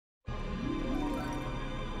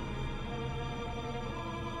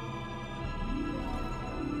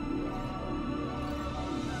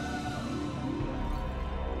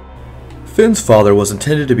Finn's father was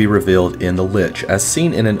intended to be revealed in The Lich, as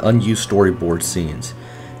seen in an unused storyboard scenes.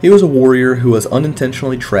 He was a warrior who was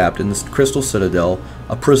unintentionally trapped in the Crystal Citadel,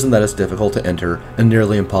 a prison that is difficult to enter and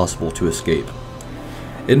nearly impossible to escape.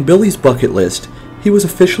 In Billy's bucket list, he was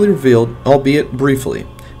officially revealed, albeit briefly.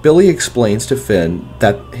 Billy explains to Finn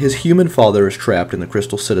that his human father is trapped in the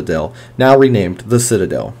Crystal Citadel, now renamed the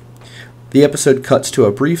Citadel. The episode cuts to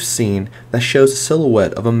a brief scene that shows a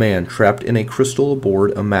silhouette of a man trapped in a crystal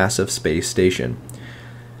aboard a massive space station.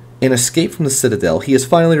 In Escape from the Citadel, he is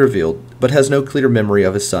finally revealed, but has no clear memory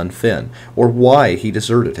of his son Finn, or why he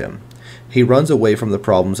deserted him. He runs away from the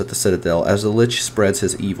problems at the Citadel as the Lich spreads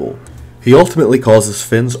his evil. He ultimately causes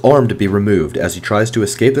Finn's arm to be removed as he tries to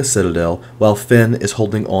escape the Citadel while Finn is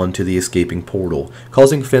holding on to the escaping portal,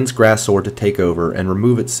 causing Finn's grass sword to take over and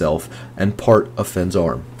remove itself and part of Finn's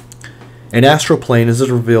arm. In Astral Plane, it is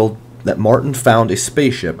revealed that Martin found a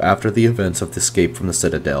spaceship after the events of the Escape from the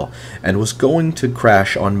Citadel and was going to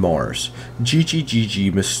crash on Mars.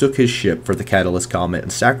 GGGG mistook his ship for the Catalyst Comet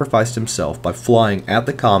and sacrificed himself by flying at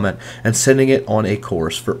the comet and sending it on a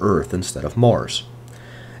course for Earth instead of Mars.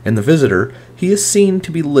 In The Visitor, he is seen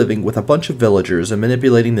to be living with a bunch of villagers and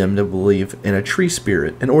manipulating them to believe in a tree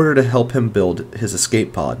spirit in order to help him build his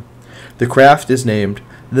escape pod. The craft is named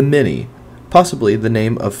the Mini, possibly the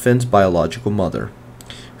name of Finn's biological mother.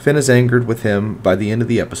 Finn is angered with him by the end of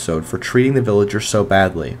the episode for treating the villagers so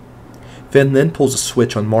badly. Finn then pulls a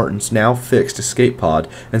switch on Martin's now fixed escape pod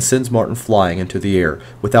and sends Martin flying into the air,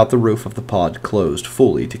 without the roof of the pod closed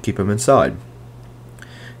fully to keep him inside.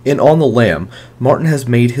 In On the Lam, Martin has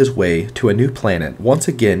made his way to a new planet, once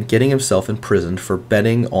again getting himself imprisoned for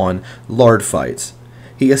betting on lard fights.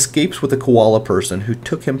 He escapes with a koala person who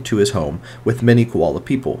took him to his home with many koala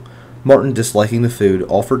people. Martin, disliking the food,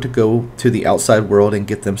 offered to go to the outside world and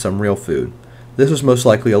get them some real food. This was most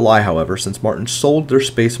likely a lie, however, since Martin sold their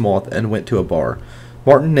space moth and went to a bar.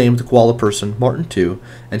 Martin named the koala person Martin 2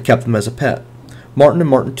 and kept them as a pet. Martin and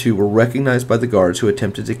Martin 2 were recognized by the guards who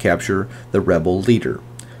attempted to capture the rebel leader.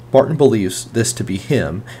 Martin believes this to be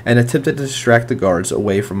him and attempted to distract the guards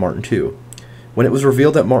away from Martin 2. When it was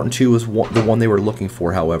revealed that Martin 2 was the one they were looking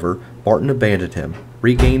for, however, Martin abandoned him,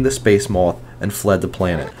 regained the space moth, and fled the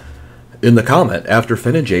planet. In the Comet, after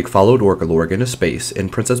Finn and Jake followed Orkalorg into space in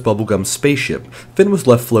Princess Bubblegum's spaceship, Finn was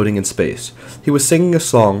left floating in space. He was singing a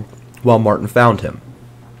song while Martin found him.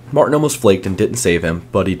 Martin almost flaked and didn't save him,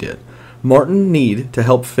 but he did. Martin needed to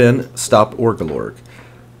help Finn stop Orkalorg.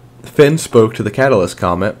 Finn spoke to the Catalyst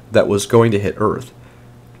Comet that was going to hit Earth.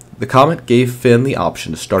 The comet gave Finn the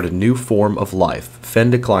option to start a new form of life.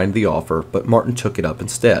 Finn declined the offer, but Martin took it up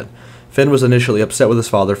instead. Finn was initially upset with his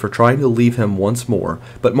father for trying to leave him once more,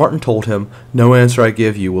 but Martin told him, "No answer I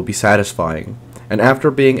give you will be satisfying." And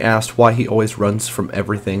after being asked why he always runs from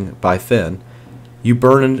everything by Finn, "You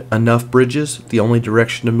burn enough bridges, the only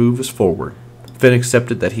direction to move is forward." Finn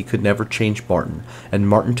accepted that he could never change Martin, and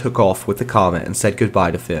Martin took off with the comet and said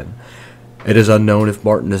goodbye to Finn. It is unknown if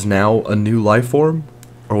Martin is now a new life form,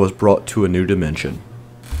 or was brought to a new dimension.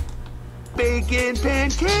 Bacon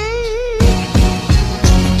pancakes!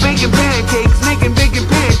 Bacon pancakes, making bacon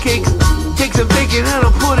pancakes. Take some bacon and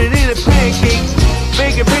I'll put it in a pancake.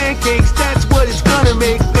 Bacon pancakes, that's what it's gonna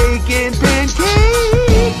make. Bacon pancakes.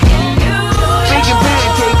 Bacon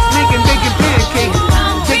pancakes, making bacon pancakes.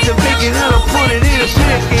 Take some bacon and I'll put it in a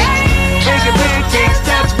pancake. Bacon pancakes,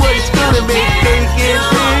 that's what it's gonna make. Bacon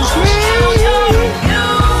pancakes.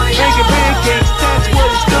 Bacon pancakes, that's what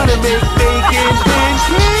it's gonna make. Bacon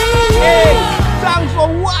pancakes. Hey, thanks for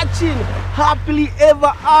watching. Happily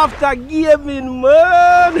ever after gaming,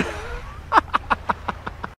 man.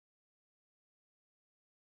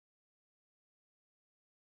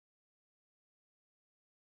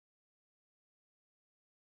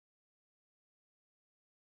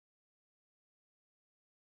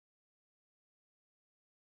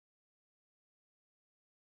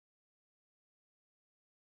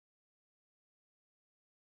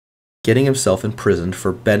 Getting himself imprisoned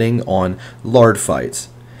for betting on lard fights.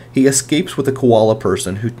 He escapes with a koala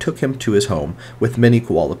person who took him to his home with many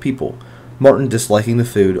koala people. Martin, disliking the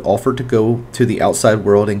food, offered to go to the outside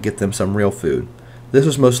world and get them some real food. This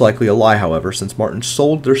was most likely a lie, however, since Martin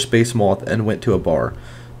sold their space moth and went to a bar.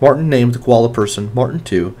 Martin named the koala person Martin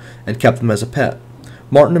 2 and kept them as a pet.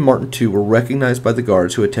 Martin and Martin 2 were recognized by the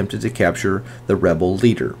guards who attempted to capture the rebel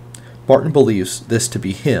leader. Martin believes this to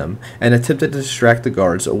be him and attempted to distract the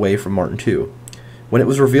guards away from Martin 2. When it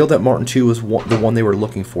was revealed that Martin 2 was the one they were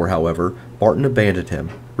looking for, however, Martin abandoned him,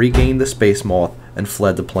 regained the space moth, and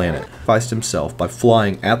fled the planet. He sacrificed himself by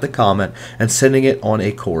flying at the comet and sending it on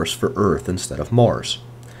a course for Earth instead of Mars.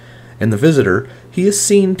 In The Visitor, he is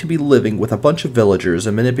seen to be living with a bunch of villagers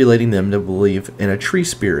and manipulating them to believe in a tree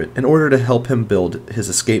spirit in order to help him build his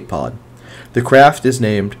escape pod. The craft is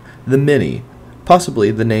named the Mini, possibly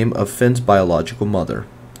the name of Finn's biological mother.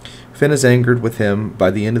 Finn is angered with him by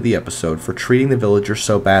the end of the episode for treating the villagers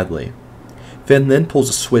so badly. Finn then pulls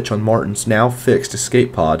a switch on Martin's now fixed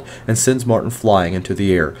escape pod and sends Martin flying into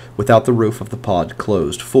the air, without the roof of the pod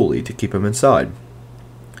closed fully to keep him inside.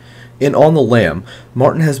 In On the Lam,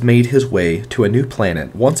 Martin has made his way to a new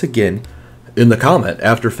planet once again in the Comet.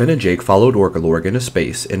 After Finn and Jake followed Orkalorg into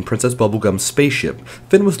space in Princess Bubblegum's spaceship,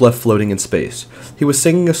 Finn was left floating in space. He was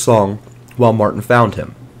singing a song while Martin found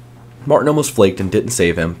him. Martin almost flaked and didn't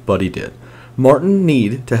save him, but he did. Martin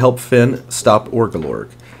needed to help Finn stop Orkalorg.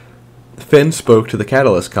 Finn spoke to the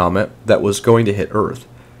Catalyst Comet that was going to hit Earth.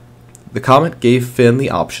 The comet gave Finn the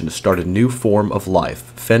option to start a new form of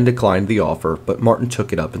life. Finn declined the offer, but Martin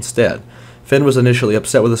took it up instead. Finn was initially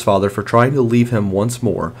upset with his father for trying to leave him once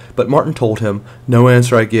more, but Martin told him, "No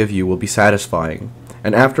answer I give you will be satisfying."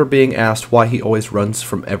 And after being asked why he always runs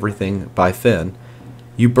from everything by Finn,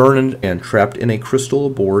 "You burned and trapped in a crystal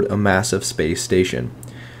aboard a massive space station."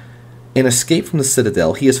 In Escape from the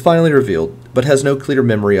Citadel, he is finally revealed, but has no clear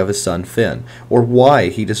memory of his son Finn, or why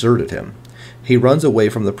he deserted him. He runs away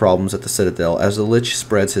from the problems at the Citadel as the Lich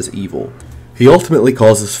spreads his evil. He ultimately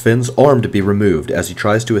causes Finn's arm to be removed as he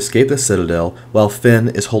tries to escape the Citadel while Finn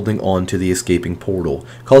is holding on to the escaping portal,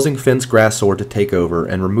 causing Finn's grass sword to take over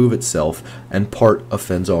and remove itself and part of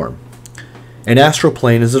Finn's arm. In Astral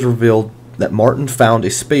Plane, it is revealed that Martin found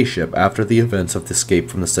a spaceship after the events of the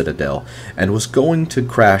Escape from the Citadel and was going to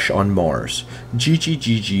crash on Mars.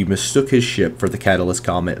 GG mistook his ship for the Catalyst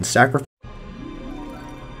Comet and sacrificed.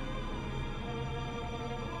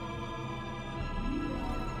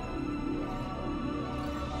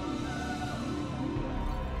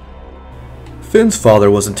 Finn's father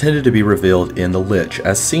was intended to be revealed in The Lich,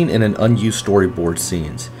 as seen in an unused storyboard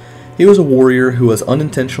scenes. He was a warrior who was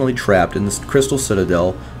unintentionally trapped in the Crystal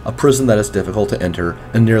Citadel, a prison that is difficult to enter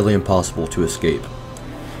and nearly impossible to escape.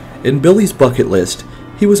 In Billy's bucket list,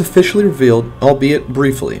 he was officially revealed, albeit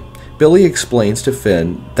briefly. Billy explains to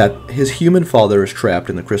Finn that his human father is trapped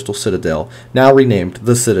in the Crystal Citadel, now renamed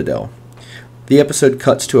the Citadel. The episode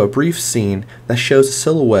cuts to a brief scene that shows a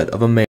silhouette of a man